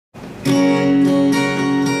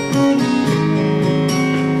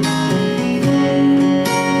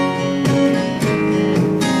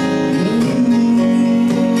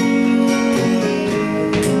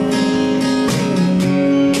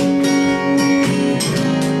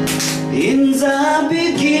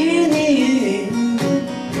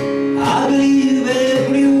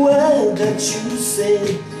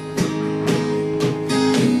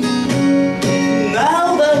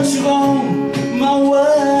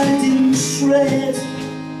regret.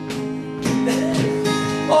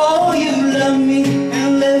 Oh, you loved me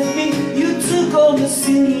and left me. You took all the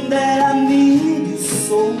sin that I needed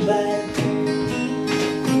so bad.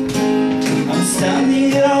 I'm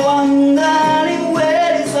standing here wondering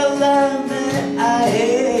where is the love that I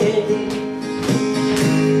had.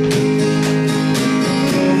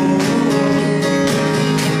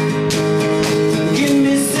 Give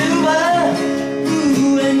me silver,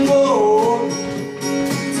 blue and gold,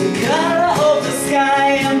 the color of the sky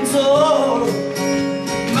I'm told.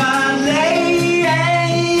 My rainbow,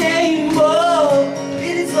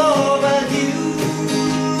 it is all about you.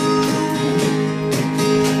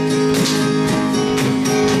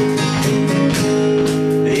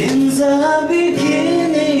 In the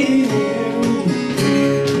beginning,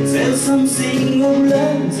 there's something of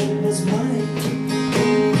love that was mine.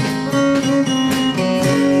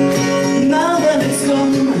 Now that it's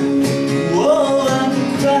gone, oh, I'm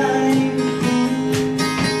crying.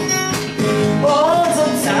 All the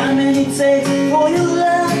time and it takes for your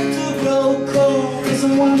love to grow cold is a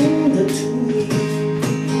wonder to me.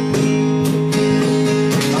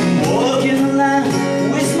 I'm walking along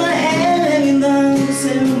with my hand hanging down,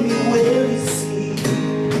 tell me where is he?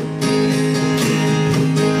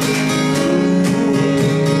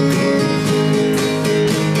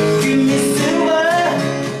 Give me silver,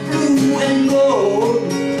 blue and gold,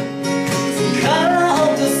 the color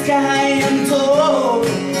of the sky I'm told.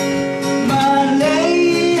 My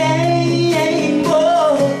rainbow,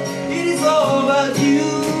 it is all about you.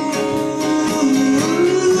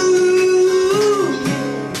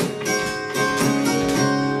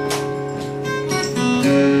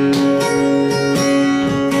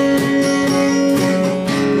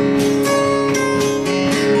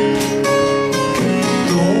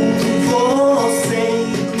 Don't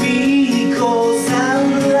forsake me, 'cause I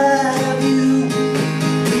love you.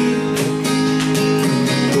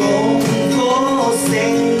 Don't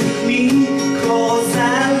forsake me, 'cause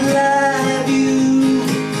I love you.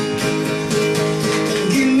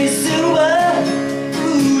 Give me silver,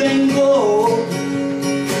 blue and gold,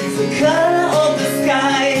 the color of the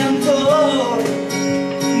sky I'm told.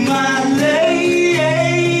 My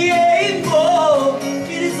rainbow,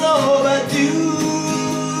 it is all about you.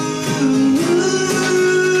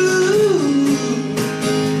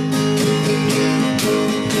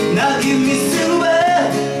 Now give me silver,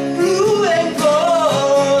 blue and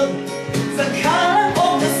gold, the color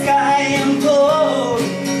of the sky I'm told.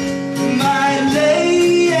 My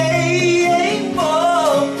rainbow,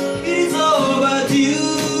 it is all about you.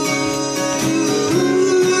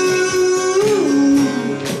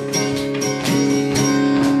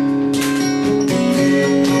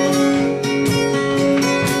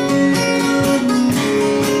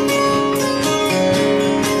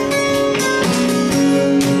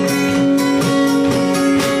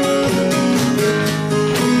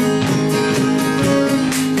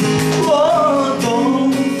 Oh,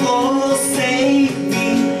 don't forsake me,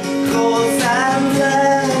 'cause I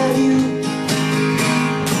love you.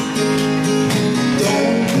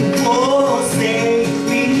 Don't forsake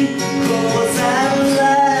me, 'cause I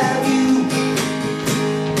love you.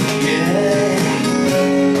 Yeah.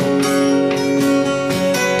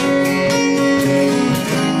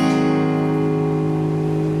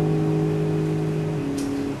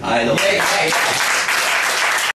 Hey,